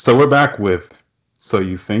So we're back with So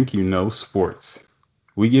You Think You Know Sports.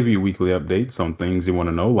 We give you weekly updates on things you want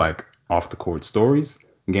to know, like off the court stories,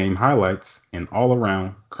 game highlights, and all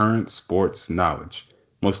around current sports knowledge,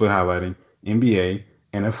 mostly highlighting NBA,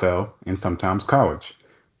 NFL, and sometimes college.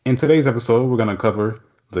 In today's episode, we're going to cover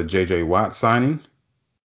the JJ Watt signing,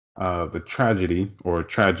 the tragedy or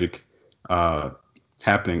tragic uh,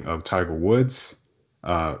 happening of Tiger Woods,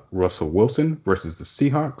 Russell Wilson versus the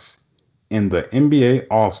Seahawks, in the NBA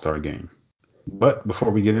All Star game. But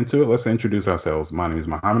before we get into it, let's introduce ourselves. My name is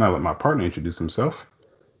Muhammad. I'll let my partner introduce himself.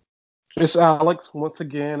 It's Alex once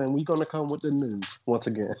again, and we're gonna come with the news once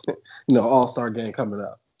again. All Star game coming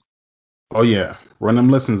up. Oh, yeah, run them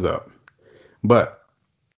listens up. But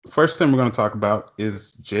first thing we're going to talk about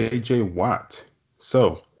is JJ Watt.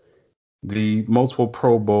 So, the multiple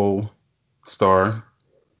Pro Bowl star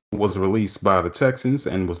was released by the Texans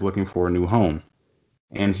and was looking for a new home.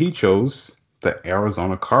 And he chose the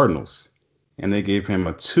Arizona Cardinals. And they gave him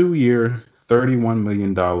a 2 year, $31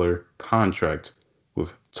 million contract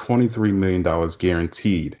with $23 million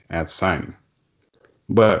guaranteed at signing.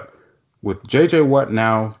 But with JJ Watt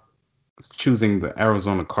now choosing the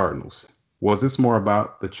Arizona Cardinals, was this more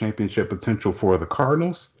about the championship potential for the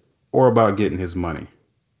Cardinals or about getting his money?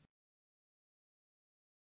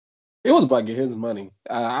 It was about getting his money.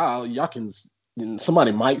 Y'all can.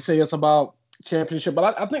 Somebody might say it's about championship,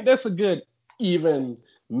 but I think that's a good even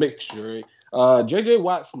mixture. JJ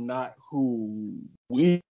Watt's not who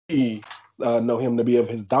we know him to be of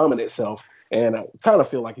his dominant self, and I kind of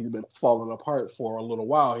feel like he's been falling apart for a little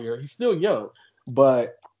while here. He's still young,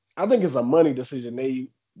 but I think it's a money decision.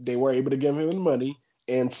 They were able to give him money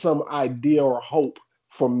and some idea or hope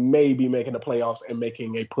for maybe making the playoffs and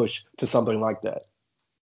making a push to something like that.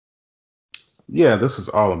 Yeah, this was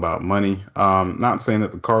all about money. Not saying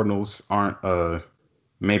that the Cardinals aren't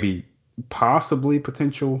maybe possibly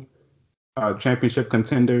potential championship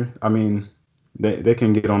contender. I mean, they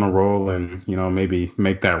can get on a roll and maybe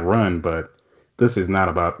make that run, but this is not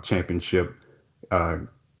about championship uh,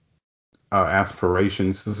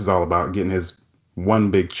 aspirations. This is all about getting his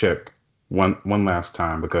one big check one last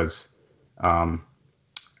time because um,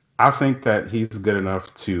 I think that he's good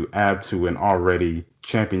enough to add to an already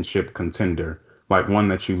championship contender, like one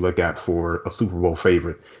that you look at for a Super Bowl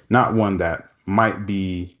favorite, not one that might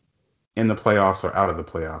be in the playoffs or out of the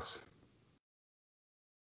playoffs.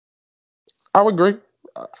 I would agree.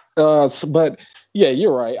 But yeah,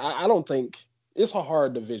 you're right. I don't think it's a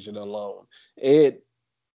hard division alone. It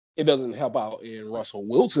doesn't help out in Russell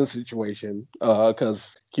Wilson's situation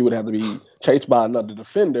because he would have to be chased by another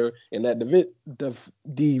defender in that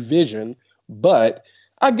division. But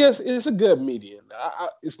I guess it's a good median.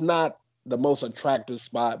 It's not the most attractive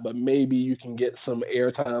spot, but maybe you can get some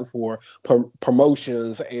airtime for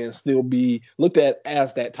promotions and still be looked at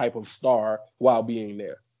as that type of star while being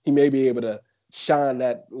there. He may be able to shine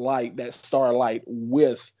that light, that star light,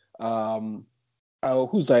 with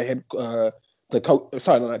who's that head the coach?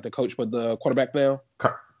 Sorry, not the coach, but the quarterback now.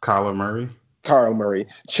 Kyler Murray. Carl Murray,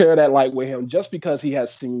 share that light with him just because he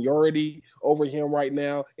has seniority over him right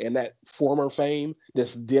now and that former fame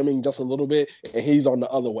that's dimming just a little bit, and he's on the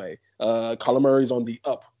other way. Kyler Murray's on the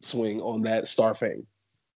upswing on that star fame.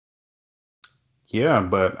 Yeah,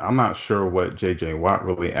 but I'm not sure what JJ Watt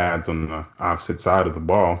really adds on the opposite side of the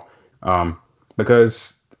ball. Um,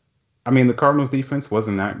 because, I mean, the Cardinals defense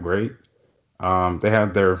wasn't that great. They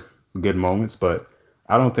had their good moments, but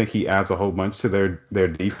I don't think he adds a whole bunch to their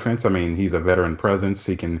defense. I mean, he's a veteran presence.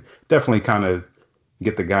 He can definitely kind of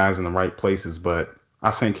get the guys in the right places, but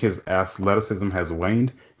I think his athleticism has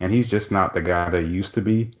waned, and he's just not the guy that he used to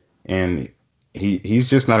be. And he's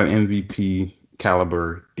just not an MVP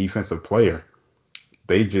caliber defensive player.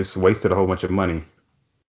 They just wasted a whole bunch of money.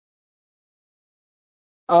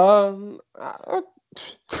 Um, I,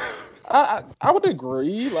 I would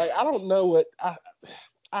agree. Like I don't know what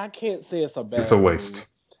I can't say it's a It's a bad move. waste.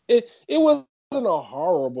 It wasn't a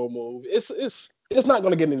horrible move. It's not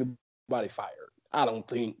going to get anybody fired. I don't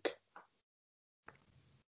think.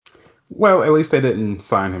 Well, at least they didn't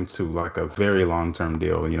sign him to like a very long term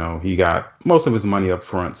deal. He got most of his money up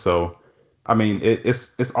front, so I mean,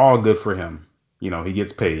 it's all good for him. He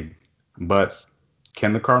gets paid, but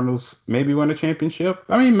can the Cardinals maybe win a championship?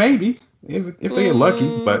 I mean, maybe if they get lucky,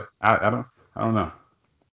 Mm, but I don't know.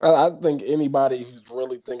 I think anybody who's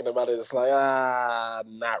really thinking about it is like,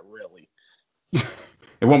 not really.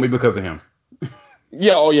 It won't be because of him.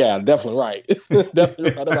 Yeah, oh yeah, definitely right.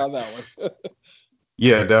 Definitely right about that one.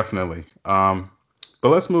 Yeah, definitely. But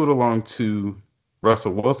let's move along to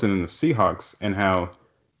Russell Wilson and the Seahawks and how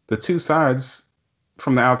the two sides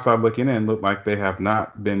from the outside looking in look like they have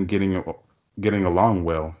not been getting getting along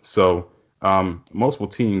well. So multiple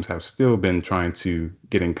teams have still been trying to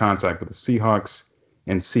get in contact with the Seahawks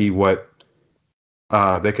and see what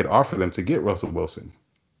they could offer them to get Russell Wilson.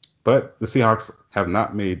 But the Seahawks have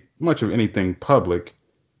not made much of anything public.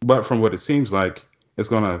 But from what it seems like, it's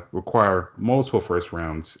going to require multiple first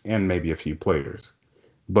rounds and maybe a few players.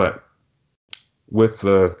 But with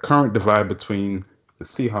the current divide between the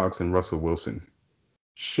Seahawks and Russell Wilson,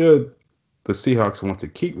 should the Seahawks want to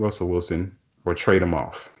keep Russell Wilson or trade him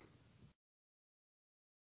off?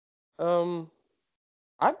 Um,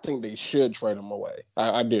 I think they should trade him away.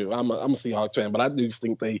 I do. I'm a Seahawks fan, but I do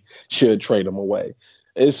think they should trade him away.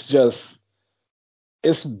 It's just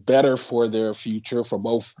it's better for their future for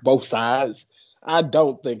both sides. I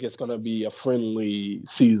don't think it's going to be a friendly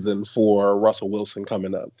season for Russell Wilson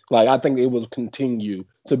coming up. Like I think it will continue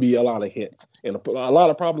to be a lot of hits and a lot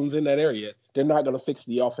of problems in that area. They're not going to fix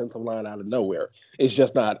the offensive line out of nowhere. It's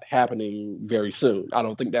just not happening very soon. I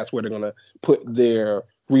don't think that's where they're going to put their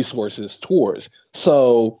resources towards.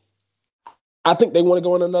 So I think they want to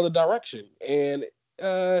go in another direction, and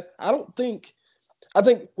I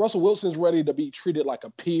think Russell Wilson's ready to be treated like a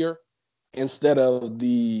peer instead of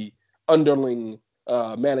the underling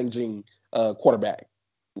managing quarterback.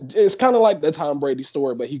 It's kind of like the Tom Brady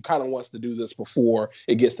story, but he kind of wants to do this before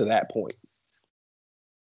it gets to that point.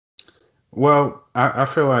 Well, I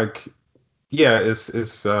feel like yeah,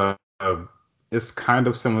 it's kind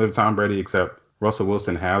of similar to Tom Brady, except Russell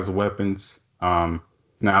Wilson has weapons.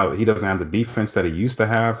 Now he doesn't have the defense that he used to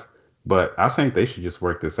have, but I think they should just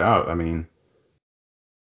work this out. I mean,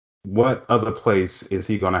 what other place is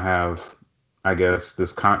he going to have, I guess,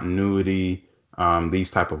 this continuity,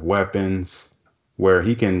 these type of weapons where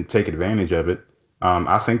he can take advantage of it?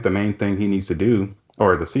 I think the main thing he needs to do,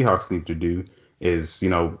 or the Seahawks need to do, is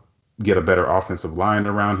get a better offensive line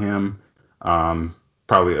around him.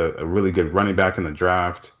 Probably a really good running back in the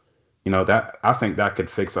draft. That I think that could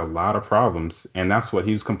fix a lot of problems, and that's what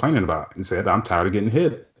he was complaining about. He said, "I'm tired of getting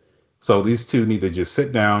hit." So these two need to just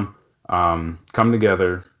sit down, come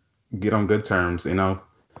together, get on good terms.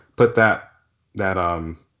 Put that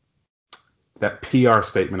that PR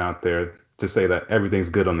statement out there to say that everything's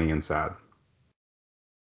good on the inside.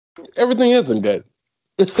 Everything isn't good.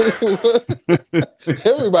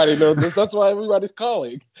 Everybody knows this. That's why everybody's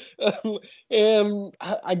calling. And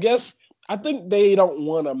I guess I think they don't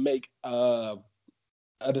want to make a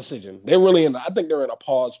decision. They're really I think they're in a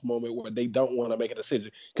pause moment where they don't want to make a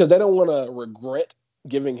decision because they don't want to regret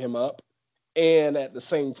giving him up. And at the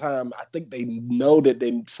same time, I think they know that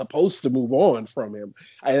they're supposed to move on from him.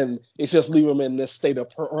 And it's just leave him in this state of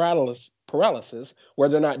paralysis where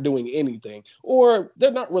they're not doing anything. Or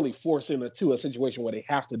they're not really forced into a situation where they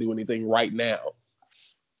have to do anything right now.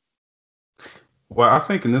 Well, I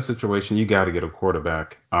think in this situation, you got to get a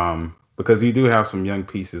quarterback because you do have some young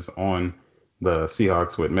pieces on the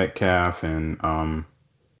Seahawks with Metcalf and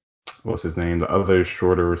what's his name, the other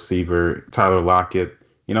shorter receiver, Tyler Lockett.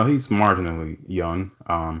 He's marginally young,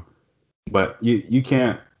 but you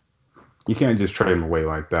can't just trade him away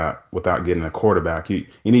like that without getting a quarterback. You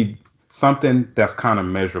need something that's kind of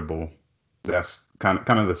measurable, that's kind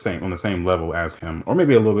of the same on the same level as him, or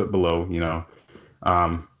maybe a little bit below.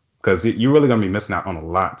 Because you're really gonna be missing out on a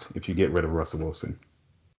lot if you get rid of Russell Wilson.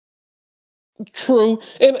 True.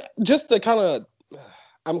 And just to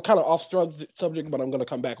I'm kind of off subject, but I'm going to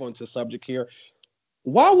come back onto subject here.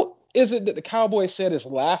 Why is it that the Cowboys said it's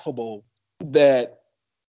laughable that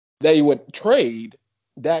they would trade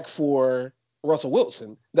Dak for Russell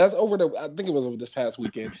Wilson? That's I think it was over this past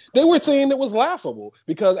weekend. They were saying it was laughable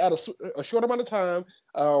because at a short amount of time,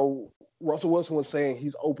 uh, Russell Wilson was saying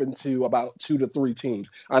he's open to about 2 to 3 teams.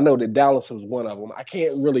 I know that Dallas was one of them. I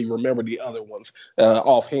can't really remember the other ones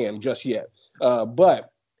offhand just yet.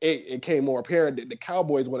 But it came more apparent that the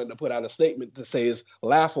Cowboys wanted to put out a statement to say it's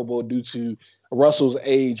laughable due to Russell's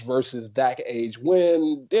age versus Dak age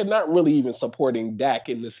when they're not really even supporting Dak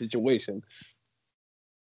in this situation.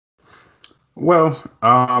 Well,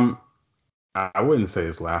 I wouldn't say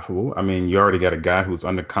it's laughable. I mean, you already got a guy who's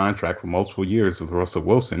under contract for multiple years with Russell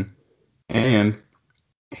Wilson, and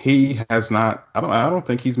he has not. I don't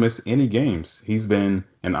think he's missed any games. He's been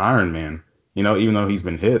an Iron Man. Even though he's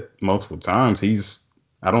been hit multiple times,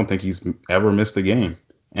 I don't think he's ever missed a game.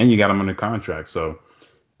 And you got him under contract, so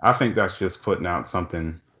I think that's just putting out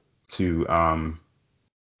something to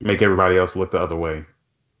make everybody else look the other way.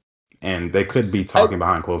 And they could be I, talking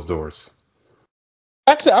behind closed doors.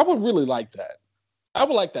 Actually, I would really like that. I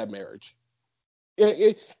would like that marriage.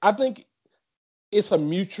 I think it's a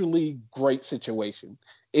mutually great situation.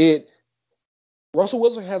 It Russell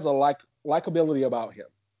Wilson has a likability about him.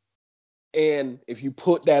 And if you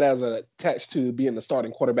put that as a attached to being the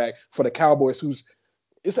starting quarterback for the Cowboys, who's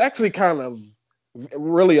it's actually kind of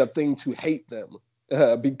really a thing to hate them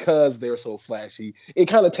because they're so flashy. It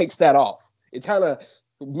kind of takes that off. It kind of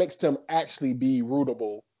makes them actually be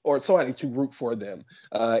rootable or somebody to root for them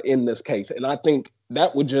in this case. And I think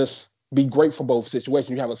that would just be great for both situations.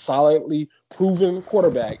 You have a solidly proven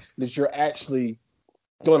quarterback that you're actually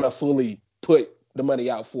going to fully put the money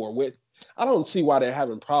out for. With I don't see why they're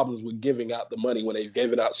having problems with giving out the money when they've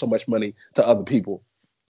given out so much money to other people.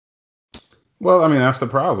 Well, I mean, that's the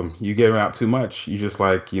problem. You give out too much. You just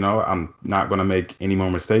like, I'm not going to make any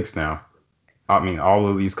more mistakes now. I mean, all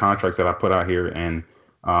of these contracts that I put out here, and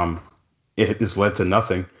um, it has led to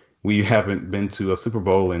nothing. We haven't been to a Super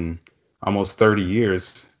Bowl in almost 30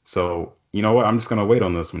 years. So, you know what? I'm just going to wait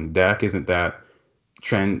on this one. Dak isn't that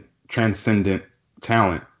transcendent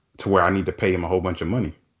talent to where I need to pay him a whole bunch of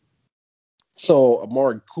money. So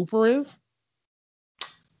Amari Cooper is?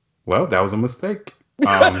 Well, that was a mistake.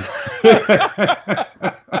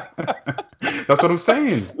 That's what I'm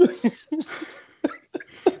saying.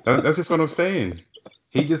 That's just what I'm saying.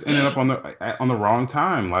 He just ended up on the wrong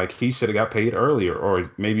time. Like he should have got paid earlier,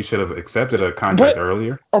 or maybe should have accepted a contract But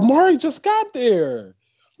earlier. Amari just got there.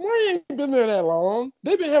 Amari ain't been there that long.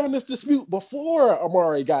 They've been having this dispute before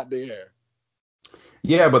Amari got there.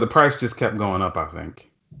 Yeah, but the price just kept going up, I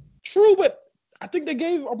think. True, but I think they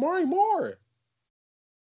gave Amari more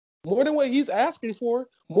than what he's asking for,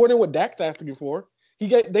 more than what Dak's asking for.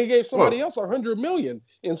 They gave somebody Well, else $100 million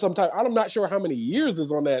in some time. I'm not sure how many years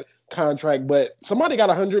is on that contract, but somebody got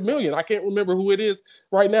 $100 million. I can't remember who it is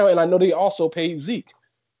right now, and I know they also paid Zeke.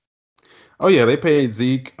 oh yeah, they paid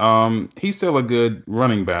Zeke. He's still a good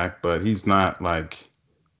running back, but he's not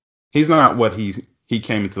what he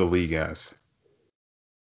came into the league as.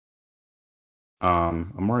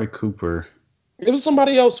 Amari Cooper. It was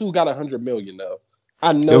somebody else who got $100 million though.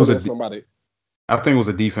 I It know was there's somebody, I think it was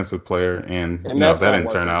a defensive player, and and that's that not didn't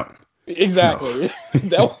turn working. out. No. Exactly,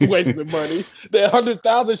 that was wasting money. That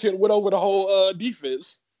 100,000 shit went over the whole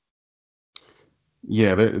defense.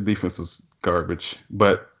 Yeah, their defense is garbage.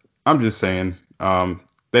 But I'm just saying,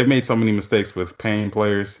 they've made so many mistakes with paying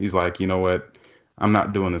players. He's like, you know what? I'm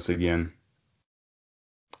not doing this again.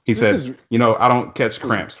 He This said, is I don't catch mm.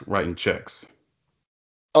 cramps writing checks.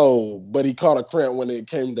 Oh, but he caught a cramp when it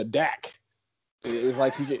came to Dak. It's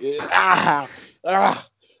like ah,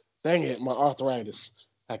 dang it, my arthritis.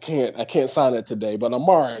 I can't sign it today. But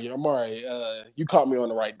Amari, you caught me on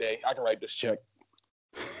the right day. I can write this check.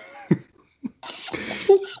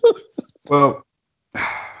 Well,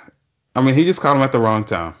 I mean, he just caught him at the wrong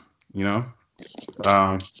time, you know?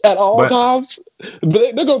 Um, At all but times.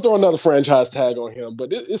 But they're gonna throw another franchise tag on him.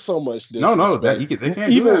 But it's so much no, disrespect. they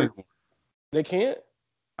can't do that Even anymore. they can't.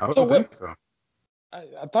 I So don't think what? so.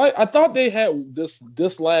 I thought they had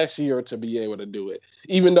this last year to be able to do it,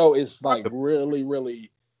 even though it's like really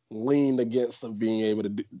really leaned against of being able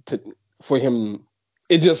to for him.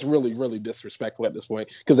 It's just really disrespectful at this point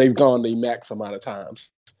because they've gone the max amount of times.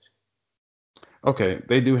 Okay,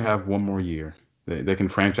 they do have one more year. They can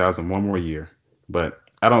franchise him one more year. But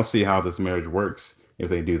I don't see how this marriage works if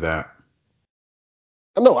they do that.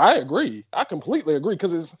 No, I agree. I completely agree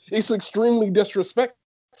because it's extremely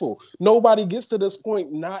disrespectful. Nobody gets to this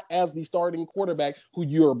point not as the starting quarterback who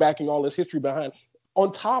you're backing all this history behind.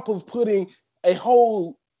 On top of putting a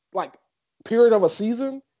whole like period of a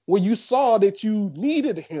season where you saw that you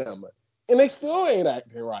needed him, and they still ain't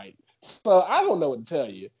acting right. So I don't know what to tell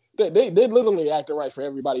you. They literally acting right for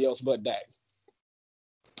everybody else but Dak.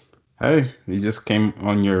 Hey, you just came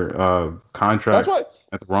on your That's contract why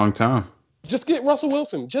at the wrong time. just get Russell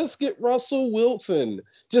Wilson. Just get Russell Wilson.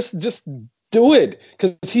 Just do it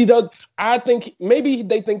because he does. I think maybe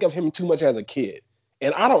they think of him too much as a kid,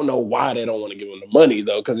 and I don't know why they don't want to give him the money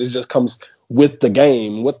though, because it just comes with the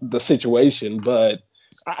game, with the situation. But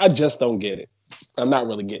I just don't get it. I'm not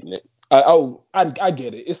really getting it. I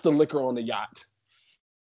get it. It's the liquor on the yacht,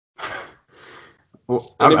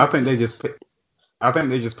 Well, and if I think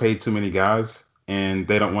they just paid too many guys, and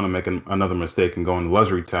they don't want to make another mistake and go into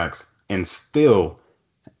luxury tax and still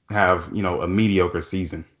have a mediocre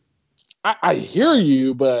season. I hear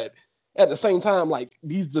you, but at the same time, like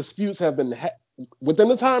these disputes have been within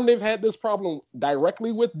the time they've had this problem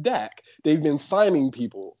directly with Dak, they've been signing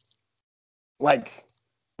people like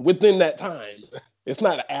within that time. It's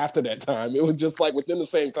not after that time. It was just like within the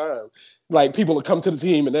same time. Like people will come to the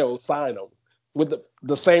team and they'll sign them with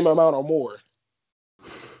the same amount or more.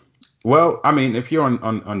 Well, I mean, if you're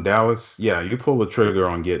on Dallas, yeah, you pull the trigger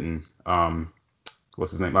on getting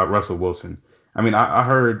what's his name, Russell Wilson. I mean, I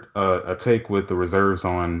heard a take with the reserves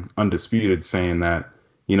on Undisputed saying that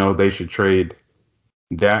they should trade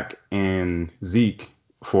Dak and Zeke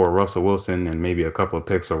for Russell Wilson and maybe a couple of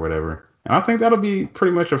picks or whatever. And I think that'll be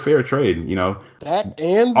pretty much a fair trade. Dak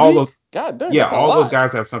and All Zeke? those, God damn, yeah, that's a all those lot.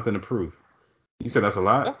 guys have something to prove. You said that's a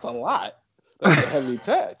lot. That's a lot. That's a heavy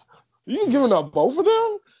tax. You giving up both of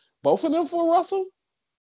them? Both of them for Russell?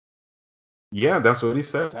 Yeah, that's what he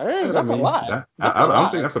said. I Dang, mean, that's a lot. I That's a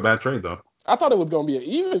don't think that's lot. a bad trade though. I thought it was going to be an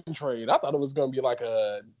even trade. I thought it was going to be like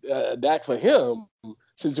a Dak for him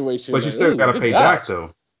situation. But you Like, still got to good pay Dak gosh,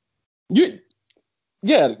 though. you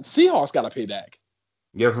yeah, Seahawks got to pay Dak.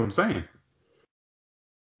 You get what I'm saying?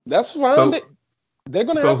 That's fine. So, They're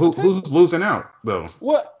going to so have to who pay. who's losing out though?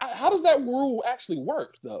 Well, how does that rule actually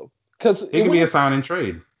work though? Because It it could be a wouldn't sign and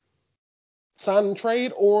trade. sign and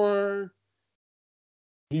trade, or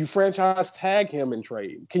you franchise tag him and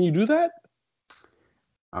trade. Can you do that?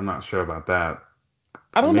 I'm not sure about that.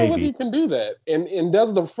 I don't know whether Maybe. you can do that. And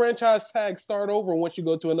does the franchise tag start over once you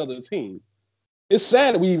go to another team? It's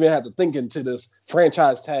sad that we even have to think into this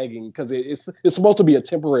franchise tagging because it's supposed to be a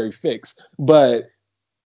temporary fix, but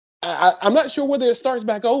I'm not sure whether it starts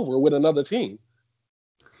back over with another team.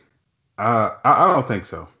 I don't think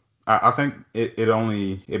so. I think it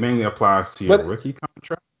mainly applies to your But rookie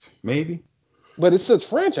contract. Maybe. but it says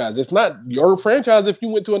franchise. It's not your franchise if you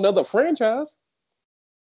went to another franchise.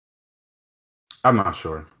 I'm not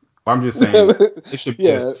sure. I'm just saying it should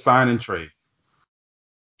be a Yeah, sign and trade.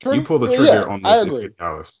 You true. pull the Yeah, trigger on I this if you're agree.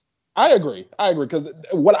 Dallas. I agree. Because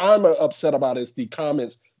what I'm upset about is the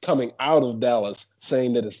comments coming out of Dallas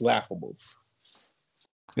saying that it's laughable.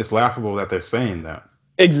 It's laughable that they're saying that.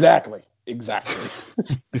 Exactly. Exactly.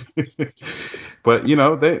 But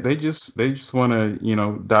they just want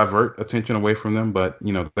to divert attention away from them. But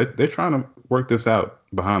they're trying to work this out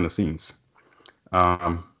behind the scenes.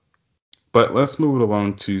 Um, but let's move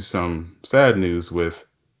along to some sad news with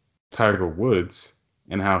Tiger Woods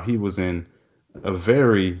and how he was in a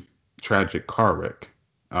very tragic car wreck.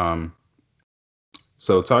 Um,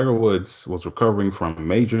 so Tiger Woods was recovering from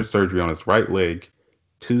major surgery on his right leg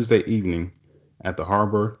Tuesday evening at the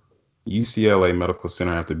Harbor UCLA Medical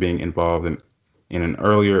Center after being involved in an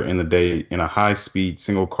earlier in the day in a high-speed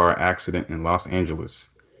single car accident in Los Angeles.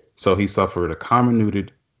 So he suffered a comminuted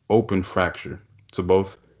open fracture to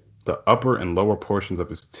both the upper and lower portions of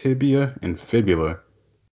his tibia and fibula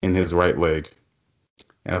in his right leg,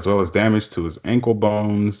 as well as damage to his ankle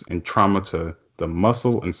bones and trauma to the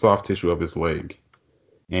muscle and soft tissue of his leg.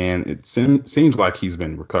 And it seems like he's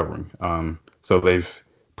been recovering. So they've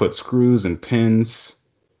put screws and pins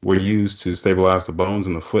were used to stabilize the bones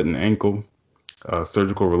in the foot and ankle.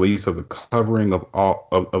 Surgical release of the covering of all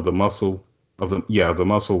of the muscle of the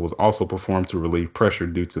muscle was also performed to relieve pressure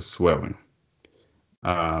due to swelling.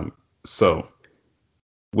 Um, so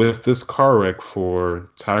with this car wreck for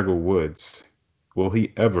Tiger Woods, will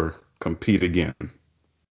he ever compete again?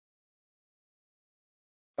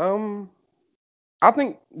 Um, I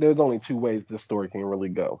think there's only two ways this story can really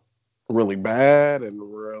go. Really bad and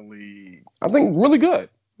really I think really good.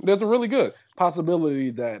 There's a really good possibility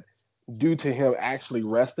that due to him actually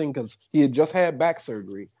resting, because he had just had back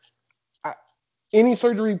surgery. I, any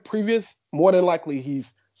surgery previous, more than likely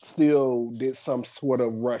he's still did some sort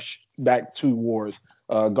of rush back towards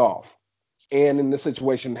golf. And in this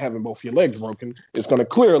situation, having both your legs broken is going to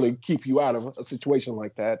clearly keep you out of a situation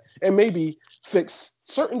like that, and maybe fix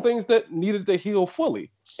certain things that needed to heal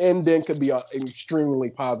fully. And then could be an extremely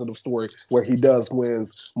positive story where he does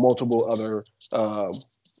wins multiple uh,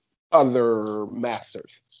 other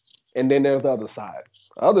masters. And then there's the other side.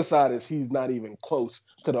 The other side is he's not even close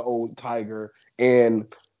to the old Tiger, and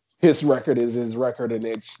his record is his record, and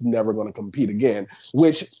it's never going to compete again.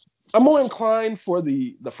 Which I'm more inclined for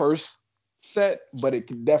the first set, but it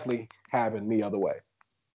could definitely happen the other way.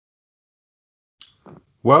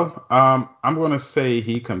 Well, I'm going to say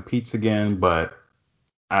he competes again, but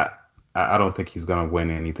I I don't think he's gonna win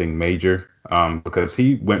anything major. Because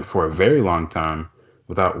he went for a very long time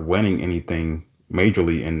without winning anything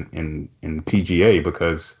majorly in PGA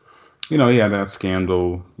because he had that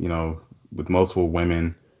scandal with multiple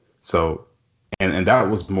women. So and that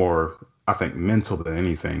was more I think mental than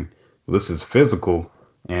anything. This is physical,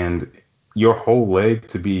 and your whole leg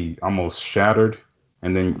to be almost shattered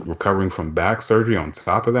and then recovering from back surgery on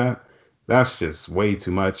top of that, that's just way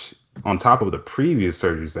too much on top of the previous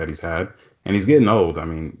surgeries that he's had. And he's getting old. I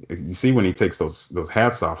mean, you see when he takes those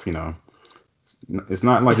hats off, it's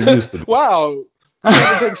not like it used to be. Wow, you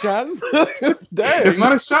about to take shots? It's Dang.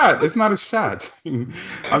 not a shot. It's not a shot.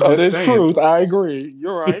 I'm It just is saying. truth. I agree.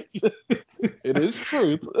 You're right. It is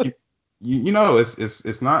truth. you,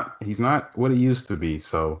 it's not he's not what he used to be.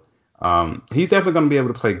 So he's definitely going to be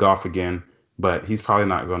able to play golf again. but he's probably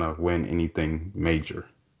not going to win anything major.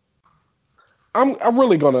 I'm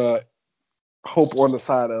really gonna hope on the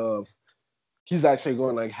side of he's actually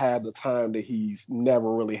going to have the time that he's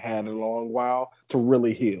never really had in a long while to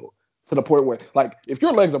really heal. To the point where, like, if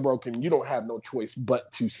your legs are broken, you don't have no choice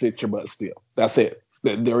but to sit your butt still. That's it.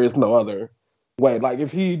 There is no other way. Like,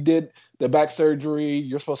 if he did the back surgery,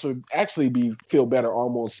 you're supposed to actually be feel better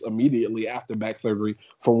almost immediately after back surgery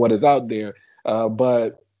from what is out there.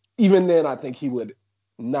 But even then, I think he would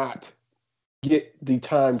not get the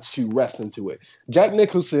time to rest into it. Jack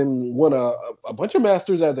Nicholson won a bunch of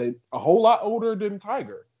Masters as a whole lot older than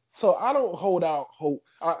Tiger. So I don't hold out hope.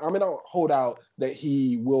 I don't hold out that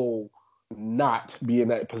he will not be in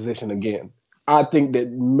that position again. I think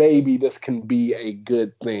that maybe this can be a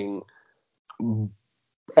good thing.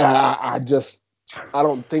 I just I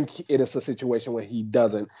don't think it is a situation where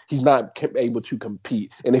he's not able to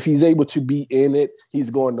compete. And if he's able to be in it,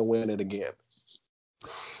 he's going to win it again.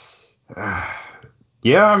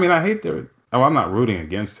 Yeah, I mean, I hate to. Oh, I'm not rooting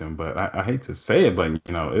against him, but I hate to say it, but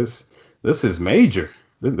it's this is major.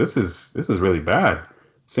 This is really bad.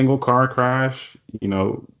 Single car crash.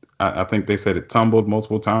 I think they said it tumbled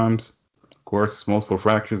multiple times. Of course, multiple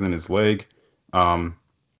fractures in his leg. Um,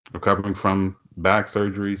 Recovering from back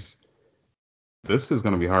surgeries. This is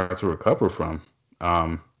going to be hard to recover from.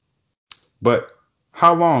 Um, but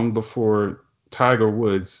how long before Tiger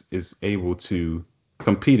Woods is able to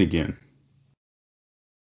compete again?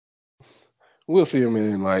 We'll see him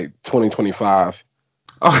in like 2025.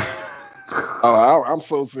 Oh. Oh, I'm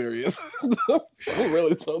so serious. I'm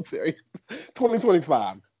really so serious.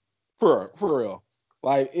 2025, for real.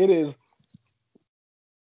 Like it is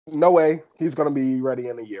no way he's gonna be ready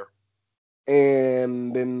in a year.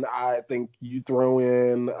 And then I think you throw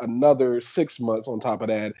in another 6 months on top of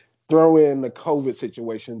that. Throw in the COVID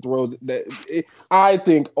situation. Throws that. I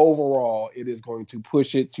think overall it is going to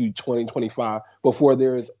push it to 2025 before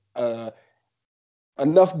there is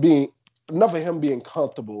enough being enough of him being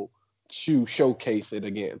comfortable to showcase it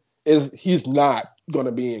again. Is he's not going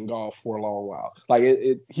to be in golf for a long while. Like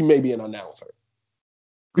he may be an announcer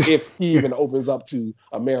if he even opens up to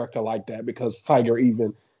America like that, because Tiger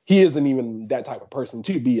even he isn't even that type of person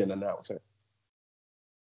to be an announcer.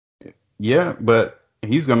 Yeah, but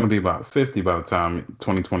he's going to be about 50 by the time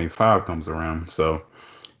 2025 comes around. So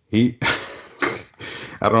he,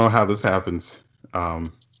 I don't know how this happens.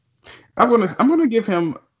 Um, I'm gonna give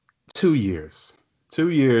him 2 years, 2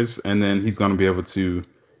 years, and then he's gonna be able to,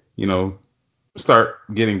 you know,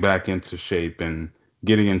 start getting back into shape and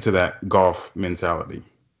getting into that golf mentality.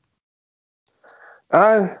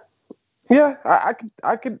 I Yeah,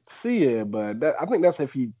 I could see it, but I think that's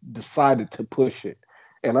if he decided to push it,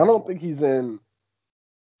 and I don't think he's in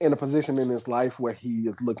a position in his life where he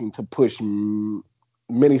is looking to push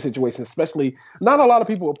many situations. Especially, not a lot of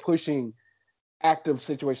people are pushing active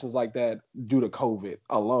situations like that due to COVID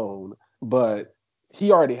alone, but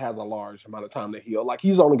he already has a large amount of time to heal. Like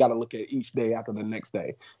he's only got to look at each day after the next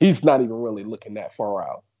day. He's not even really looking that far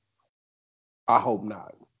out. I hope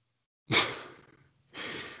not.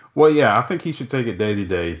 Well, yeah, I think he should take it day to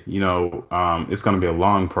day. It's going to be a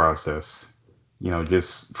long process.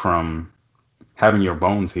 Just from having your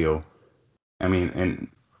bones heal. I mean, and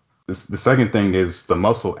the second thing is the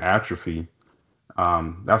muscle atrophy.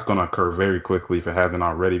 That's going to occur very quickly if it hasn't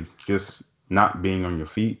already. Just not being on your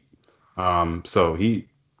feet. So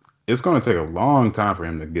it's going to take a long time for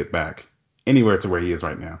him to get back anywhere to where he is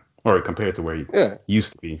right now, or compared to where he Yeah,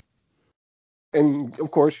 used to be. and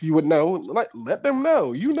of course you would know. Like let them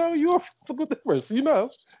know. You're a physical difference.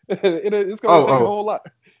 It's going Oh, to take a oh, whole lot.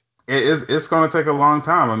 it's going to take a long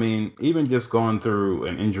time. I mean, even just going through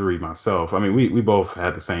an injury myself. I mean, we both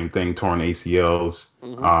had the same thing: torn ACLs,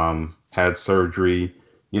 Hmm. had surgery.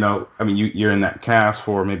 I mean, you're in that cast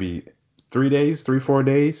for maybe 3 days, 3 4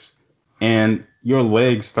 days, and your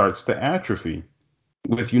leg starts to atrophy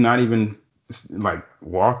with you not even like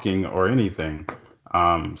walking or anything.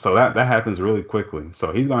 So that happens really quickly.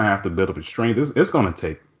 So he's gonna have to build up his strength. It's gonna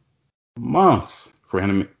take months for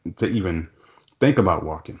him to even think about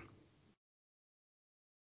walking.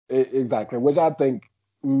 Exactly, which I think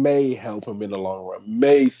may help him in the long run,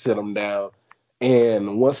 may sit him down,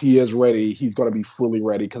 and once he is ready, he's going to be fully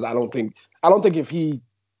ready. Because I don't think if he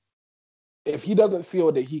doesn't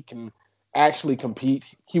feel that he can actually compete,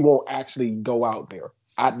 he won't actually go out there.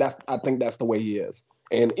 I think that's the way he is,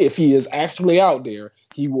 and if he is actually out there,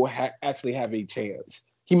 he will actually have a chance.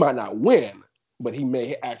 He might not win, but he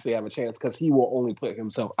may actually have a chance because he will only put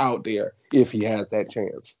himself out there if he has that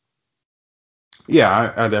chance.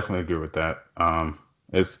 Yeah, I definitely agree with that.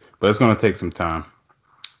 It's gonna take some time.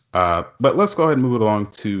 But let's go ahead and move it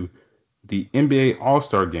along to the NBA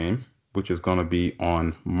All-Star Game, which is going to be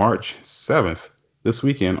on March 7th, this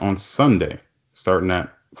weekend on Sunday, starting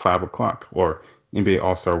at 5 o'clock, or NBA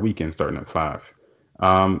All-Star Weekend starting at 5.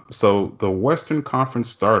 So the Western Conference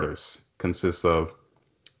starters consist of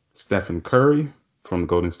Stephen Curry from the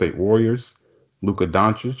Golden State Warriors, Luka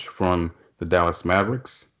Doncic from the Dallas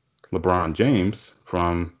Mavericks, LeBron James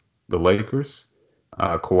from the Lakers,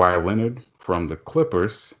 Kawhi Leonard from the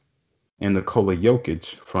Clippers, and Nikola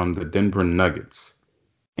Jokic from the Denver Nuggets.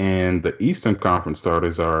 And the Eastern Conference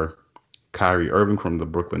starters are Kyrie Irving from the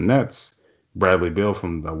Brooklyn Nets, Bradley Beal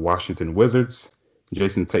from the Washington Wizards,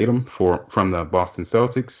 Jason Tatum from the Boston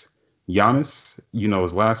Celtics, Giannis, you know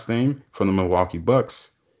his last name, from the Milwaukee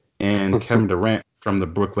Bucks, and Kevin Durant from the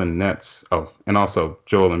Brooklyn Nets. Oh, and also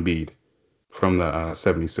Joel Embiid from the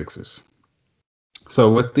 76ers.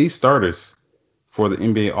 So with these starters for the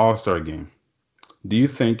NBA All-Star game, do you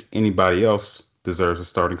think anybody else deserves a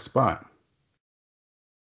starting spot?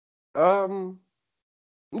 Um,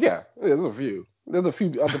 yeah, there's a few. There's a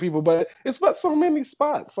few other people, but it's but so many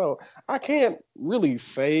spots. So I can't really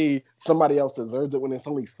say somebody else deserves it when it's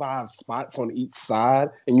only 5 spots on each side,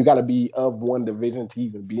 and you got to be of one division to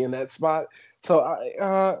even be in that spot.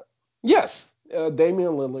 So yes,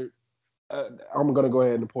 Damian Lillard. I'm gonna go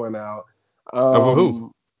ahead and point out. Over who?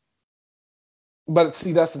 Um, but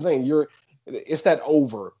see, that's the thing. It's that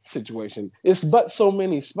over situation. It's but so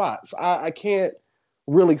many spots. I can't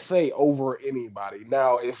really say over anybody.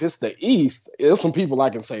 Now, if it's the East, there's some people I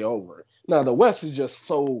can say over. Now, the West is just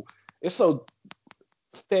it's so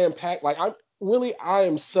stand packed. Like I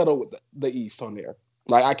am settled with the East on there.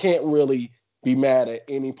 Like I can't really be mad at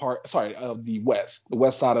any part. Sorry, of the West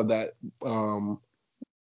side of that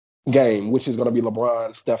game, which is going to be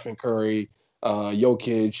LeBron, Stephen Curry,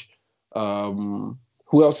 Jokic.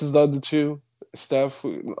 Who else is the other two? Steph, The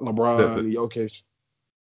LeBron, Jokic,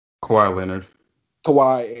 Kawhi Leonard,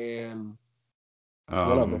 Kawhi, and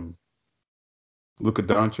one other. um, Luka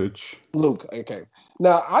Doncic. Luke. Okay.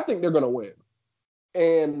 Now I think they're going to win,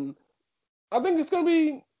 and I think it's going to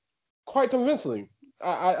be quite convincing.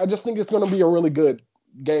 I just think it's going to be a really good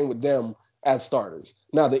game with them as starters.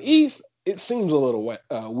 Now the East, it seems a little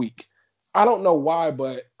weak. I don't know why,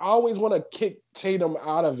 but I always want to kick Tatum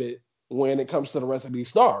out of it when it comes to the rest of these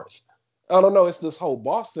stars. I don't know, it's this whole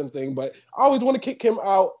Boston thing, but I always want to kick him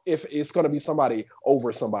out if it's going to be somebody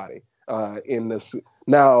over somebody in this.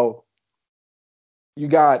 Now, you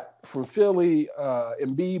got from Philly,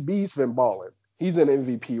 Embiid's been balling. He's in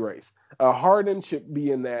MVP race. Harden should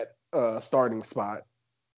be in that starting spot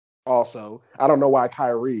also. I don't know why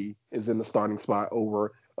Kyrie is in the starting spot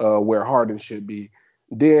over where Harden should be.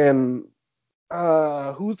 Then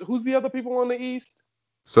who's the other people on the East?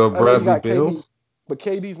 So I know you Bradley got Beal. KD, but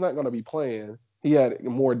KD's not going to be playing. He had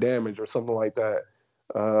more damage or something like that.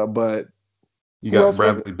 But You who got else was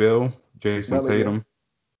it? Bradley Beal, Jason Bradley Beal, Tatum.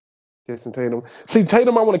 Jason Tatum. See,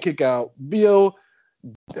 Tatum, I want to kick out. Bill,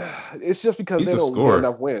 it's just because He's they a don't get scorer.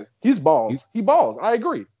 enough wins. He's He's balls. He balls. I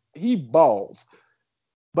agree. He balls.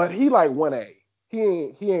 But he like 1A. He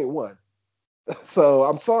ain't one. So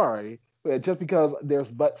I'm sorry, but just because there's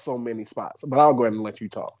but so many spots. But I'll go ahead and let you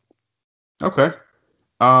talk. okay.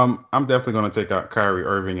 I'm definitely going to take out Kyrie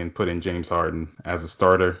Irving and put in James Harden as a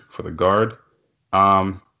starter for the guard.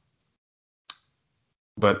 Um,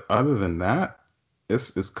 but other than that,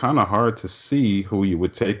 it's kind of hard to see who you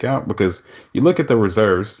would take out because you look at the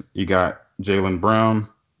reserves. You got Jalen Brown,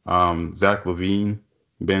 Zach Levine,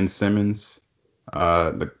 Ben Simmons,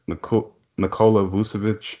 Nikola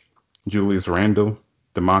Vucevic, Julius Randle,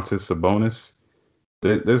 Demontis Sabonis.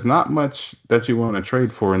 There's not much that you want to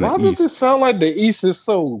trade for in the Why does it East. sound like the East is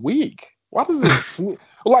so weak? Why does it seem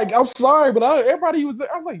like I'm sorry, but everybody was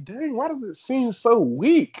there. I was like, dang, why does it seem so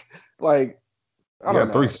weak? Like, I You don't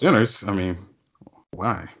got three know. centers. I mean,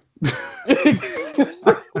 why?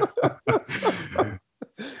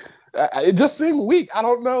 It just seemed weak. I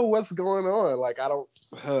don't know what's going on. Like, I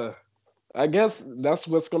don't. I guess that's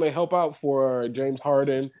what's going to help out for James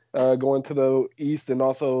Harden going to the East and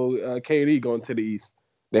also KD going to the East.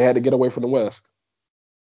 They had to get away from the West.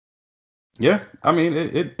 Yeah, I mean,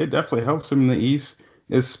 it definitely helps him in the East.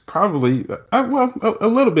 It's probably, well, a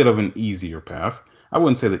little bit of an easier path. I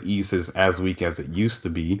wouldn't say the East is as weak as it used to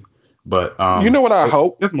be, but You know what I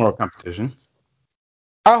hope? there's more competition.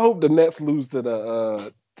 I hope the Nets lose to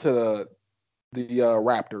the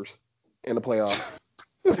Raptors in the playoffs.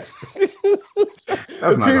 That's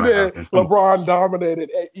The not team going to that happen. LeBron dominated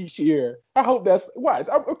each year. I hope that's watch.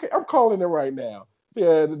 Okay, I'm calling it right now.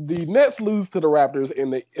 Yeah, the Nets lose to the Raptors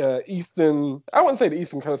in the Eastern. I wouldn't say the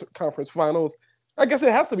Eastern Conference Finals. I guess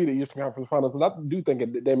it has to be the Eastern Conference Finals because I do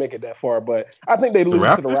think they make it that far, but I think they The lose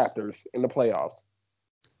to the Raptors? Raptors in the playoffs.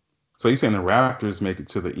 So you're saying the Raptors make it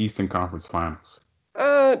to the Eastern Conference Finals?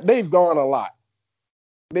 They've gone a lot.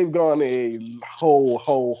 They've gone a whole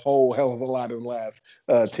hell of a lot in the last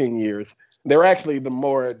 10 years. They're actually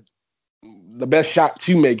the best shot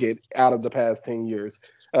to make it out of the past 10 years.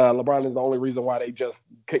 LeBron is the only reason why they just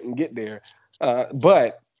couldn't get there.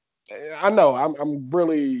 But I know I'm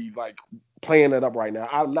really like playing it up right now.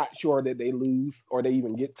 I'm not sure that they lose or they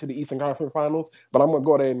even get to the Eastern Conference Finals, but I'm gonna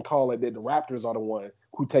go ahead and call it that the Raptors are the one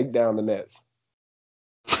who take down the Nets.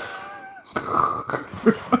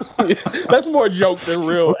 That's more joke than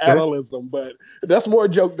real Okay. analysis, but that's more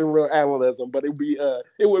joke than real analysis. But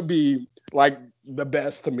it would be like the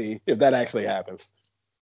best to me if that actually happens.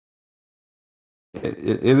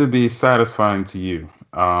 It'll be satisfying to you.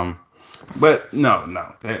 But no.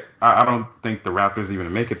 I don't think the Raptors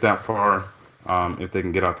even make it that far if they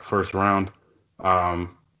can get out the first round.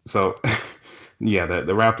 So, yeah,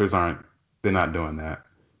 the Raptors aren't, they're not doing that.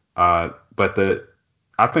 But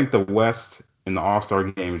I think the West in the All Star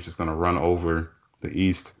game is just going to run over the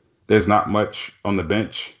East. There's not much on the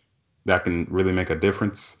bench that can really make a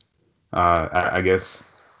difference. I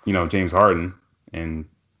guess, James Harden and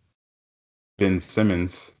Ben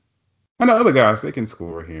Simmons and the other guys, they can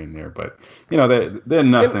score here and there, but they're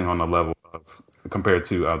And nothing on the level of compared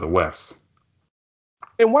to the West.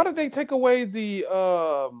 and why did they take away the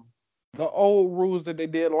old rules that they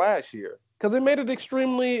did last year? Because it made it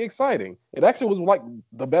extremely exciting. It actually was like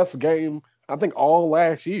the best game I think all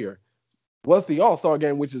last year was the All Star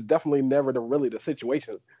game, which is definitely never really the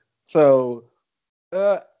situation. So,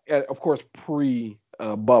 uh, of course, pre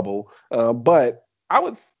bubble, but I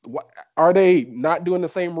was. Are they not doing the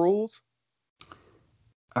same rules?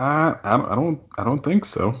 I don't think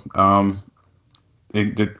so.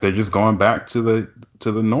 They're just going back to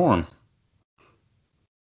the norm.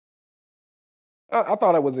 I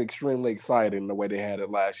thought it was extremely exciting the way they had it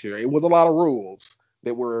last year. It was a lot of rules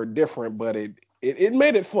that were different, but it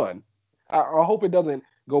made it fun. I hope it doesn't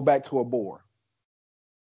go back to a bore.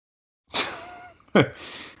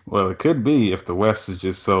 Well, it could be if the West is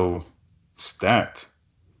just so stacked.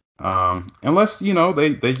 Unless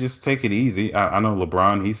they just take it easy. I know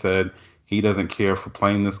LeBron. He said he doesn't care for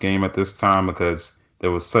playing this game at this time because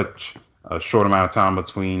there was such a short amount of time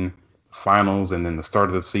between finals and then the start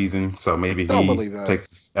of the season. So maybe Don't he believe that.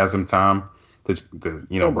 takes as some time to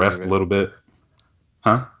Don't believe rest a it. little bit.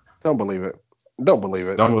 Huh? Don't believe it. Don't believe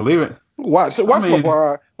it. Don't believe it. I Watch mean,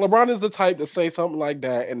 LeBron. LeBron is the type to say something like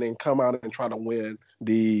that and then come out and try to win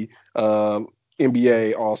the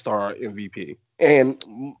NBA All Star MVP. And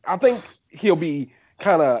I think he'll be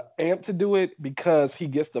kind of amped to do it because he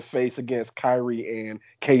gets to face against Kyrie and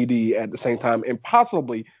KD at the same time, and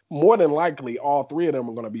possibly more than likely all three of them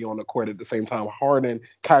are going to be on the court at the same time. Harden,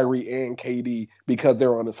 Kyrie, and KD because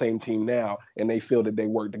they're on the same team now and they feel that they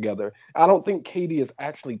work together. I don't think KD is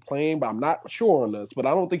actually playing, but I'm not sure on this. But I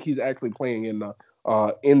don't think he's actually playing in the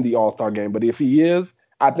All Star game. But if he is,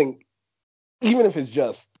 I think even if it's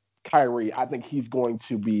just Kyrie, I think he's going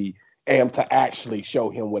to be amped to actually show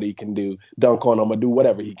him what he can do, dunk on him, or do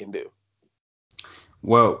whatever he can do.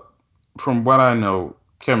 well, from what I know,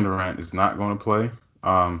 Kevin Durant is not going to play.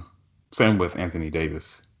 Um, Same with Anthony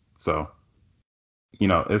Davis. So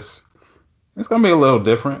it's gonna be a little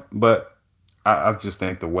different, but I just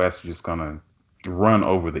think the West is just gonna run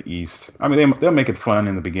over the East. I mean, they'll make it fun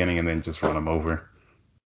in the beginning and then just run them over.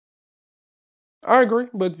 I agree,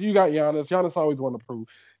 but you got Giannis. Giannis always want to prove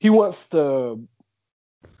he wants to.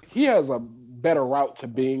 He has a better route to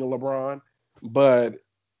being a LeBron, but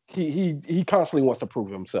he constantly wants to prove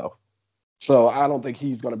himself. So I don't think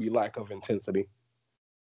he's going to be lack of intensity.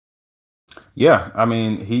 Yeah, I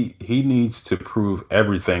mean, he needs to prove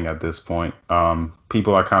everything at this point.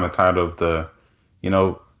 People are kind of tired of you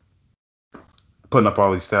know, putting up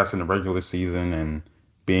all these stats in the regular season and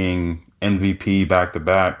being MVP back to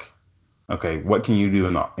back. Okay, what can you do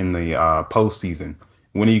in the postseason?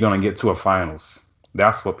 When are you going to get to a finals?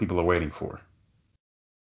 That's what people are waiting for.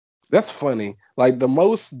 That's funny. Like the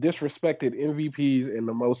most disrespected MVPs and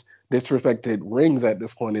the most disrespected rings at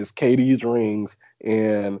this point is KD's rings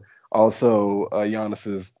and also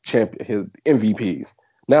Giannis's his MVPs.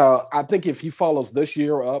 Now, I think if he follows this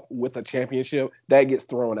year up with a championship, that gets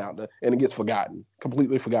thrown out and it gets forgotten,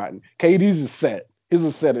 completely forgotten. KD's is set. His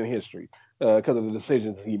is set in history because of the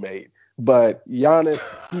decisions he made. But Giannis,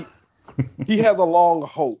 he has a long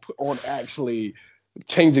hope on actually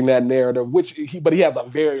changing that narrative, but he has a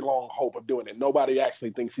very long hope of doing it. Nobody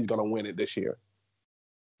actually thinks he's going to win it this year.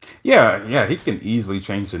 Yeah, he can easily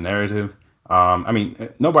change the narrative. I mean,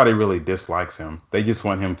 nobody really dislikes him. They just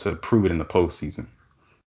want him to prove it in the postseason.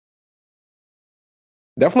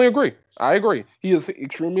 Definitely agree. I agree. He is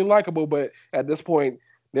extremely likable, but at this point,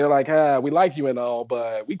 they're like, we like you and all,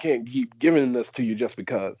 but we can't keep giving this to you just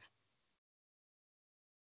because.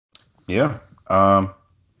 Yeah. Um,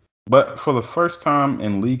 but for the first time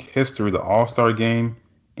in league history, the All Star game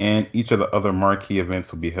and each of the other marquee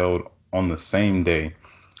events will be held on the same day.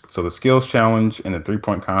 So the skills challenge and the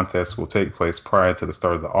 3-point contest will take place prior to the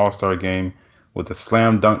start of the All Star game, with the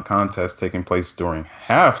slam dunk contest taking place during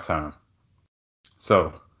halftime.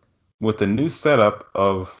 So, with the new setup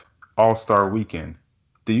of All Star Weekend,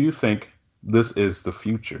 do you think this is the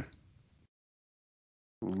future?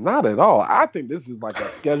 Not at all. I think this is like a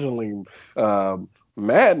scheduling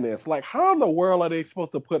madness. Like, how in the world are they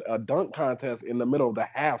supposed to put a dunk contest in the middle of the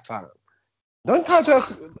halftime? Dunk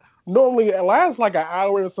contest normally lasts like an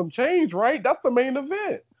hour and some change, right? That's the main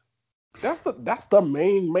event. That's the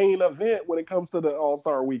main event when it comes to the All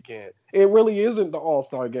Star Weekend. It really isn't the All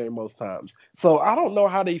Star game most times. So I don't know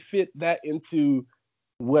how they fit that into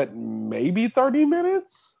what maybe 30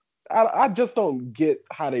 minutes. I just don't get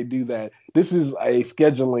how they do that. This is a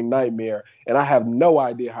scheduling nightmare, and I have no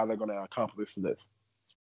idea how they're going to accomplish this.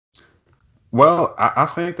 Well, I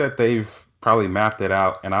think that they've probably mapped it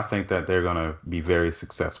out, and I think that they're going to be very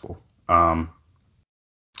successful. Um,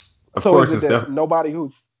 of So is course, it it's that def- nobody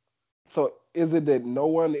who's so is it that no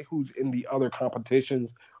one who's in the other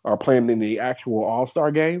competitions are playing in the actual All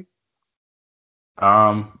Star game?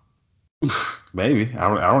 um, maybe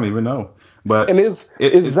I don't even know, And but is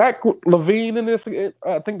it Zach Levine in this?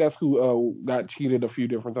 I think that's who got cheated a few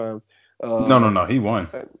different times. Uh, no, he won.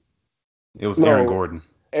 It was Aaron no, Gordon.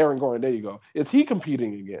 Aaron Gordon. There you go. Is he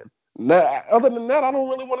competing again? Now, other than that, I don't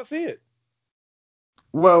really want to see it.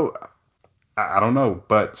 Well, I don't know,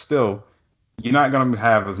 but still, you're not going to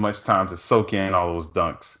have as much time to soak in all those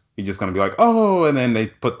dunks. You're just going to be like, oh, and then they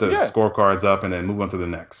put the Yeah. scorecards up and then move on to the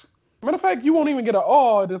next. Matter of fact, you won't even get an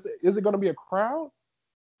oh. Is it going to be a crowd?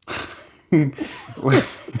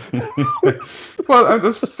 Well,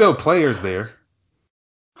 there's still players there.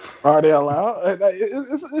 Are they allowed?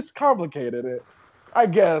 It's complicated. I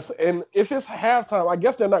guess. And if it's halftime, I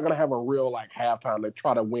guess they're not gonna have a real like halftime to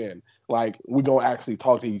try to win. Like we're gonna actually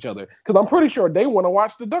talk to each other because I'm pretty sure they want to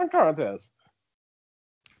watch the dunk contest.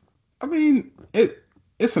 I mean,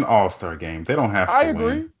 it's an all-star game. They don't have I to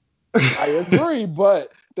win. agree. I agree,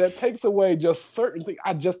 but that takes away just certain things.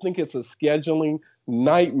 I just think it's a scheduling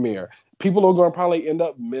nightmare. People are going to probably end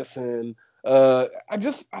up missing. I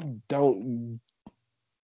don't.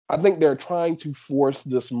 I think they're trying to force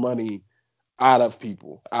this money out of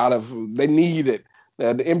people. They need it. The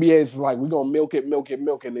NBA is like, we're gonna milk it, milk it,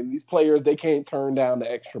 milk it. And these players, they can't turn down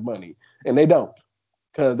the extra money. And they don't.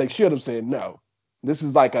 Because they should have said no. This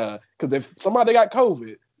is like because if somebody got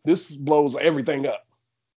COVID, this blows everything up.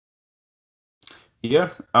 Yeah,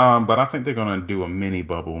 but I think they're gonna do a mini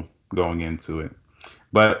bubble going into it.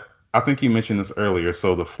 But I think you mentioned this earlier.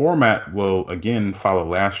 So the format will again follow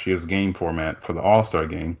last year's game format for the All-Star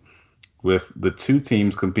game, with the two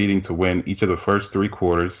teams competing to win each of the first three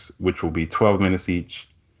quarters, which will be 12 minutes each.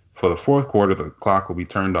 For the fourth quarter, the clock will be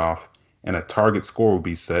turned off and a target score will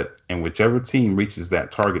be set, and whichever team reaches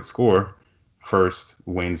that target score first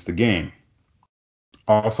wins the game.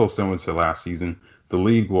 Also, similar to last season, the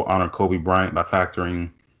league will honor Kobe Bryant by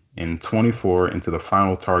factoring in 24 into the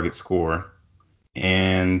final target score.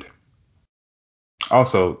 And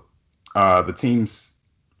also, the teams,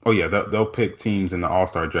 oh yeah, they'll pick teams in the All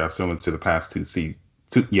Star draft similar to the past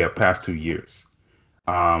past 2 years.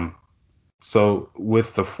 Um, so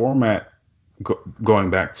with the format going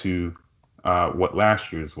back to what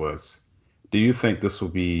last year's was, do you think this will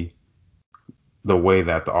be the way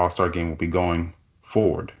that the All Star game will be going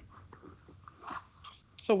forward?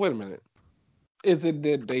 So wait a minute. Is it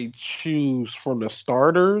that they choose from the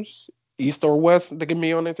starters, East or West, that can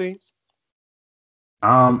be on their teams?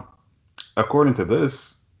 Um, According to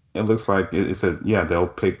this, it looks like it said, yeah, they'll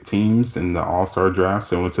pick teams in the All Star draft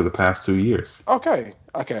similar to the past 2 years. Okay.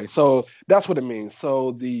 Okay. So that's what it means.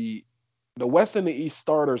 So the West and the East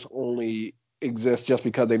starters only exist just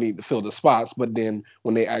because they need to fill the spots. But then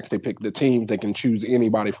when they actually pick the teams, they can choose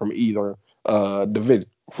anybody from either division,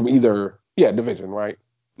 division, right?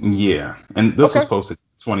 Yeah, and this was Okay, posted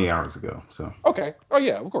 20 hours ago. So okay, oh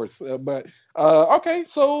yeah, of course. But okay,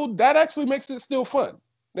 so that actually makes it still fun.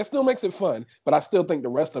 That still makes it fun, but I still think the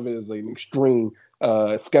rest of it is an extreme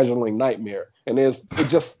scheduling nightmare, and it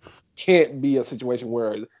just can't be a situation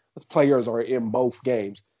where players are in both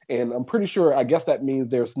games. And I'm pretty sure. I guess that means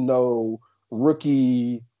there's no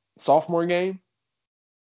rookie sophomore game.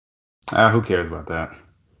 who cares about that?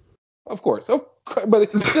 Of course.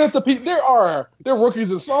 But there are rookies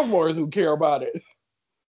and sophomores who care about it.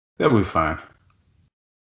 That'll be fine.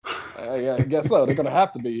 Yeah, I guess so. They're gonna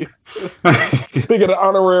have to be. Speaking of the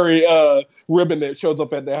honorary ribbon that shows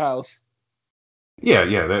up at their house. Yeah,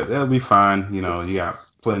 that'll be fine. You got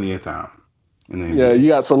plenty of time in the Yeah, you NBA.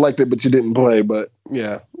 got selected, but you didn't play. But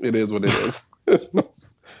yeah, it is what it is.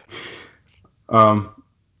 Um,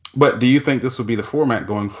 but do you think this will be the format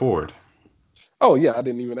going forward? Oh yeah, I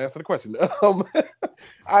didn't even answer the question.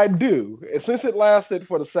 I do. Since it lasted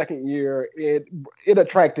for the second year, it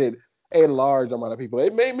attracted a large amount of people.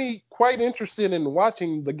 It made me quite interested in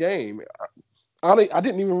watching the game. I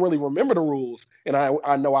didn't even really remember the rules, and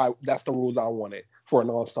I know I that's the rules I wanted for an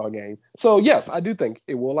All Star game. So yes, I do think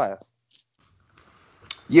it will last.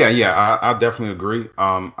 Yeah, I definitely agree.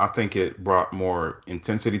 I think it brought more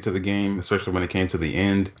intensity to the game, especially when it came to the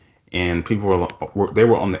end, and people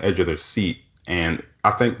were on the edge of their seat, and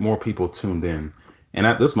I think more people tuned in. And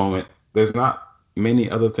at this moment, there's not many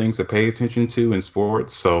other things to pay attention to in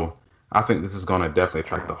sports, so I think this is going to definitely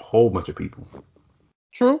attract a whole bunch of people.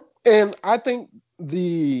 True, and I think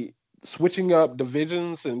the switching up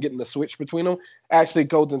divisions and getting the switch between them actually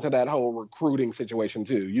goes into that whole recruiting situation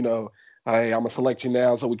too. Hey, I'm gonna select you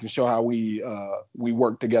now so we can show how we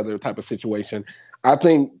work together type of situation. I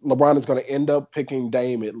think LeBron is going to end up picking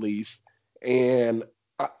Dame at least, and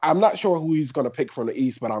I'm not sure who he's going to pick from the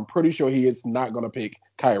East, but I'm pretty sure he is not going to pick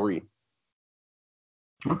Kyrie.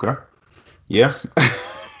 Okay. Yeah.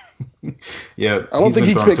 Yeah, I don't he's think been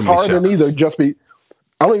he throwing too picks many Harden either. shots.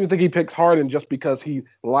 I don't even think he picks Harden just because he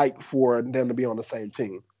like for them to be on the same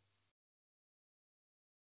team.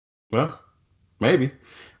 Well, maybe.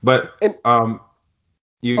 But And I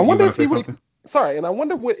you're wonder gonna if say he would. something? Sorry, and I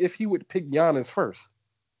wonder what if he would pick Giannis first.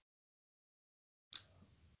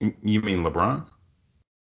 You mean LeBron?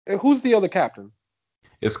 And who's the other captain?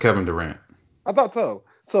 It's Kevin Durant. I thought so.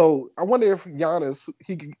 So I wonder if Giannis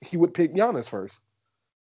he would pick Giannis first.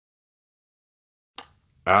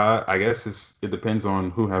 I guess it depends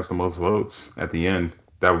on who has the most votes at the end.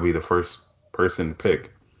 That would be the first person to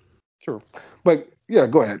pick. Sure, but yeah,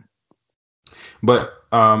 go ahead. But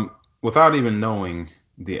without even knowing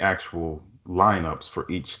the actual lineups for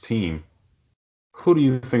each team, who do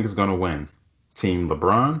you think is going to win? Team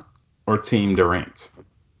LeBron or Team Durant?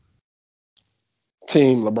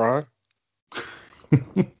 Team LeBron.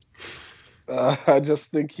 I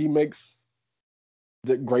just think he makes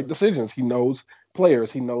great decisions. He knows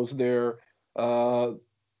players. He knows their uh,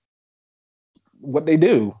 what they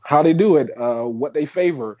do, how they do it, what they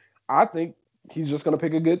favor. I think he's just going to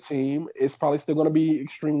pick a good team. It's probably still going to be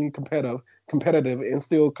extremely competitive, and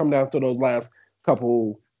still come down to those last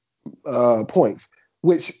couple points,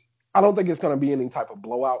 which I don't think it's going to be any type of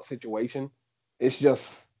blowout situation. It's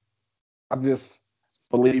just I just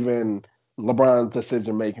believe in LeBron's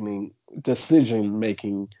decision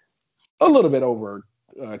making a little bit over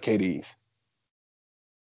KD's.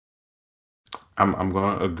 I'm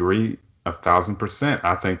going to agree 1,000%.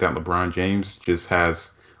 I think that LeBron James just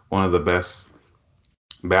has one of the best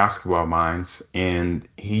basketball minds, and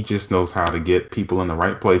he just knows how to get people in the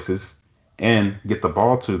right places and get the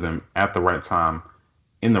ball to them at the right time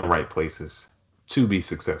in the right places to be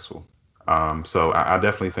successful. So I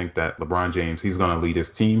definitely think that LeBron James, he's going to lead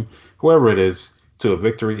his team, whoever it is, to a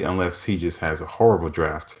victory unless he just has a horrible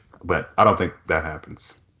draft. But I don't think that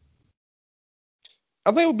happens.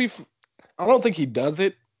 I think it would be. I don't think he does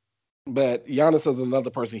it, but Giannis is another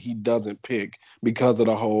person he doesn't pick because of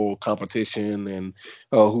the whole competition and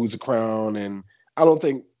who's the crown. And I don't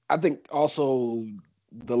think I think also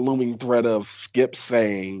the looming threat of Skip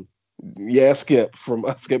saying, "Yeah, Skip from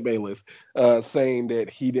Skip Bayless," saying that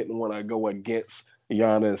he didn't want to go against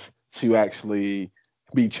Giannis to actually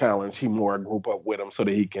be challenged. He more group up with him so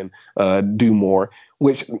that he can do more,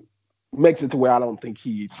 which makes it to where I don't think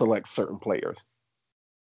he selects certain players.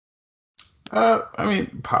 I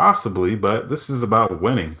mean, possibly, but this is about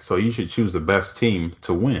winning. So you should choose the best team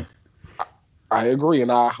to win. I agree,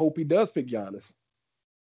 and I hope he does pick Giannis.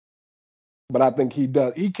 But I think he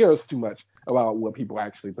does. He cares too much about what people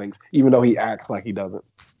actually thinks, even though he acts like he doesn't.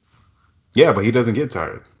 Yeah, but he doesn't get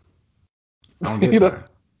tired. I don't get you know,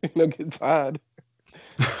 tired. get tired.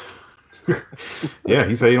 Yeah,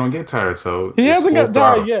 he said he don't get tired, so He it's hasn't full gotten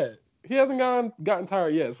tired throttle. yet. He hasn't gotten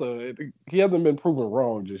tired yet, so he hasn't been proven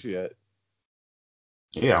wrong just yet.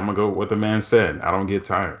 Yeah, I'm gonna go with what the man said. I don't get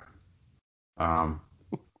tired. Um,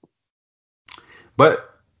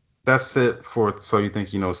 but that's it for So You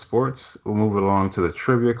Think You Know Sports. We'll move along to the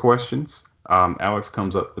trivia questions. Alex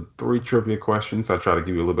comes up with three trivia questions. I try to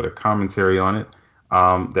give you a little bit of commentary on it.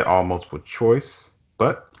 They're all multiple choice,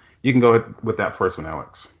 but you can go ahead with that first one,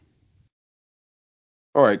 Alex.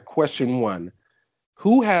 All right, question one.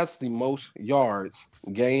 Who has the most yards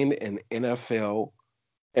gained in NFL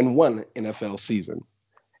in one NFL season?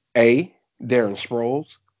 A. Darren Sproles.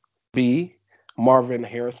 B. Marvin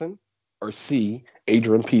Harrison. Or C.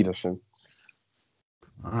 Adrian Peterson.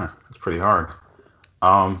 All right, that's pretty hard.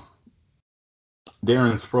 Um,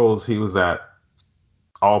 Darren Sproles, he was that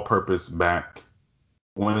all-purpose back,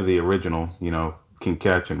 one of the original, can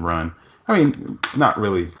catch and run. I mean, not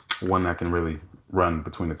really one that can really run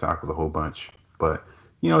between the tackles a whole bunch, but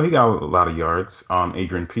he got a lot of yards.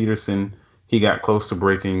 Adrian Peterson, he got close to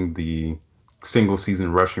breaking the single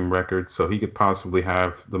season rushing record, so he could possibly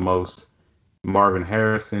have the most. Marvin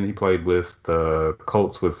Harrison, he played with the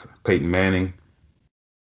Colts with Peyton Manning,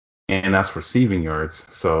 and that's receiving yards,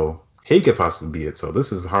 so he could possibly be it. So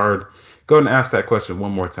this is hard. Go ahead and ask that question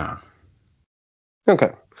one more time.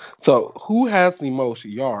 Okay. So, who has the most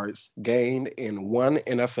yards gained in one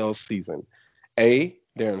NFL season? A.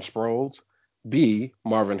 Darren Sproles. B.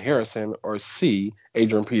 Marvin Harrison. Or C.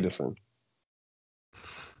 Adrian Peterson.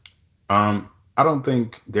 I don't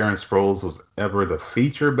think Darren Sproles was ever the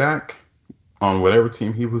feature back on whatever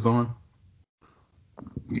team he was on.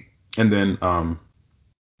 And then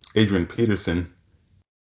Adrian Peterson,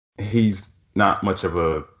 he's not much of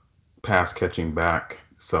a pass catching back.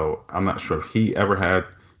 So I'm not sure if he ever had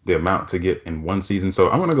the amount to get in one season. So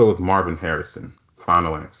I'm going to go with Marvin Harrison.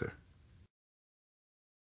 Final answer.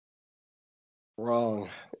 Wrong.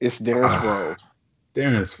 It's Darren Ah, Sproles.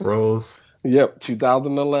 Darren Sproles. Yep,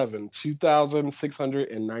 2011,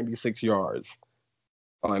 2,696 yards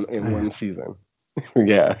in Man. one season.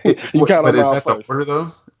 Yeah, you count But them is out that the first. order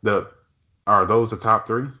though? The Are those the top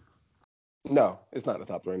three? No, it's not the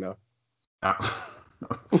top three now. Ah,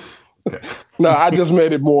 okay. No, I just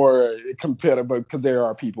made it more competitive because there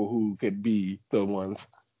are people who could be the ones.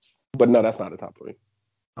 But no, that's not the top three.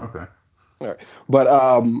 Okay. All right.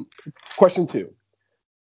 But question two.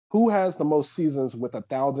 Who has the most seasons with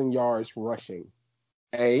 1,000 yards rushing?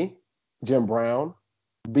 A. Jim Brown.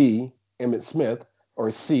 B. Emmett Smith.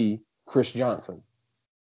 Or C. Chris Johnson.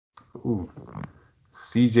 Ooh.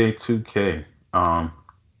 CJ2K.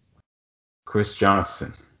 Chris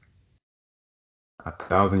Johnson.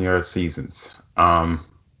 1,000 yard seasons.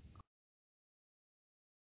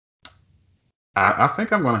 I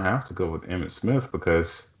think I'm gonna have to go with Emmett Smith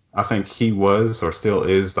because I think he was or still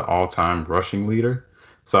is the all-time rushing leader.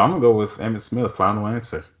 So I'm gonna go with Emmett Smith. Final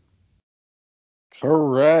answer.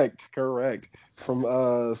 Correct, correct. From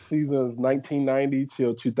seasons 1990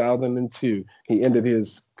 till 2002, he ended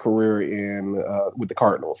his career in with the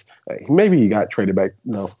Cardinals. Maybe he got traded back.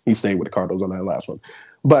 No, he stayed with the Cardinals on that last one.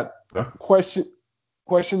 But Yeah. question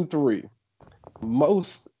question three: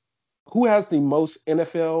 most who has the most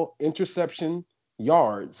NFL interception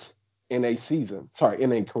yards in a season? Sorry,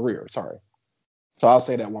 in a career. Sorry. So I'll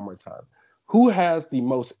say that one more time. Who has the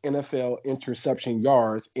most NFL interception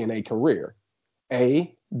yards in a career?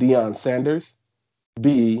 A. Deion Sanders.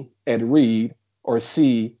 B. Ed Reed. Or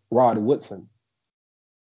C. Rod Woodson.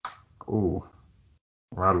 Ooh,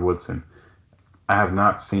 Rod Woodson. I have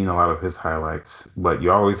not seen a lot of his highlights, but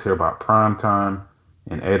you always hear about prime time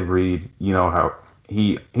and Ed Reed. You know how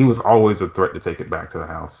he was always a threat to take it back to the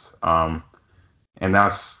house. And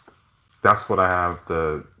that's what I have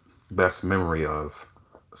the best memory of.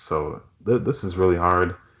 So this is really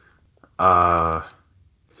hard. Uh,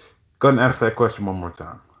 Go ahead and ask that question one more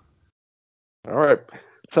time. All right.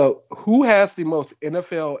 So who has the most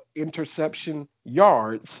NFL interception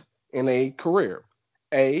yards in a career?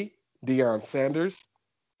 A. Deion Sanders.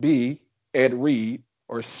 B. Ed Reed.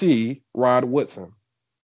 Or C. Rod Woodson.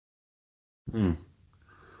 Hmm.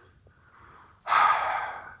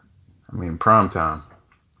 I mean, prime time.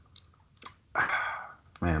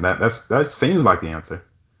 Man, that seems like the answer.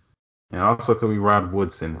 And also could be Rod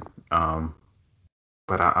Woodson.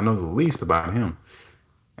 But I know the least about him.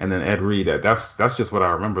 And then Ed Reed. That's just what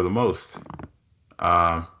I remember the most.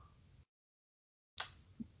 Uh,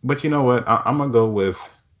 but you know what? I'm gonna go with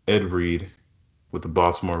Ed Reed with the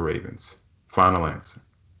Baltimore Ravens. Final answer.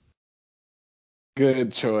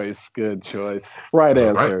 Good choice. Good choice. Right Is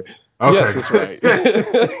that right? answer. Yes, Okay. it's right. Even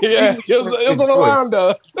Yeah, if it it's was, not a it was good on the choice, line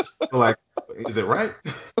though. I'm still like, is it right?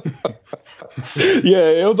 Yeah,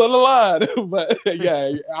 it was on the line. But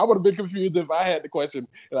yeah, I would have been confused if I had the question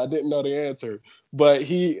and I didn't know the answer. But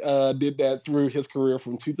he did that through his career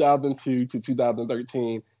from 2002 to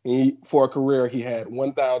 2013. For a career, he had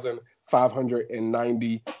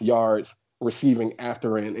 1,590 yards receiving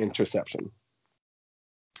after an interception.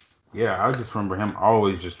 Yeah, I just remember him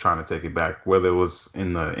always just trying to take it back, whether it was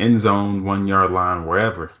in the end zone, 1 yard line,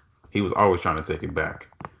 wherever. He was always trying to take it back.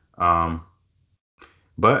 Um,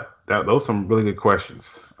 But those are some really good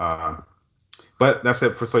questions. But that's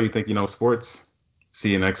it for So You Think You Know Sports.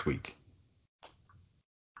 See you next week.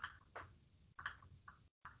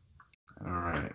 All right.